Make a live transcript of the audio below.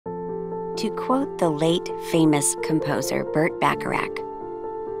To quote the late famous composer Burt Bacharach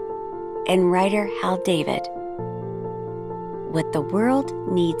and writer Hal David, what the world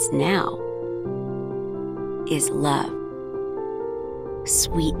needs now is love.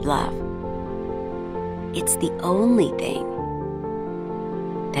 Sweet love. It's the only thing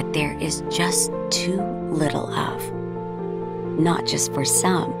that there is just too little of. Not just for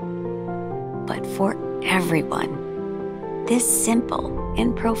some, but for everyone. This simple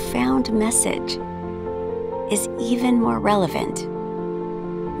and profound message is even more relevant,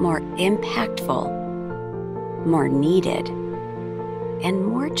 more impactful, more needed, and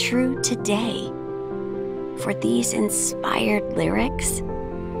more true today. For these inspired lyrics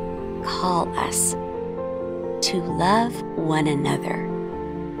call us to love one another,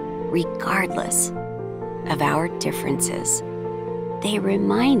 regardless of our differences. They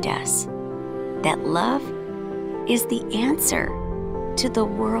remind us that love is the answer to the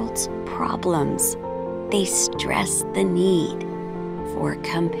world's problems. They stress the need for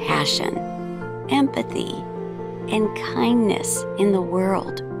compassion, empathy, and kindness in the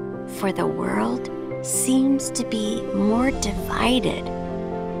world, for the world seems to be more divided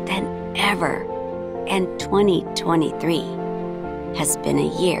than ever, and 2023 has been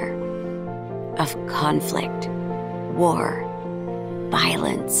a year of conflict, war,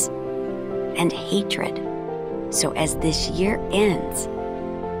 violence, and hatred. So as this year ends,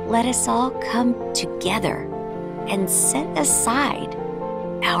 let us all come together and set aside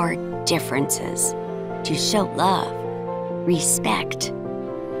our differences to show love, respect,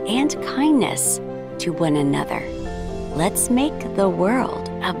 and kindness to one another. Let's make the world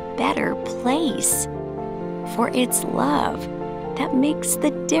a better place, for it's love that makes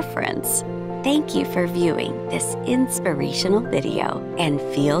the difference. Thank you for viewing this inspirational video and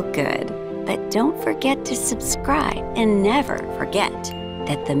feel good. But don't forget to subscribe and never forget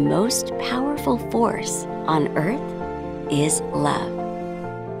that the most powerful force on earth is love.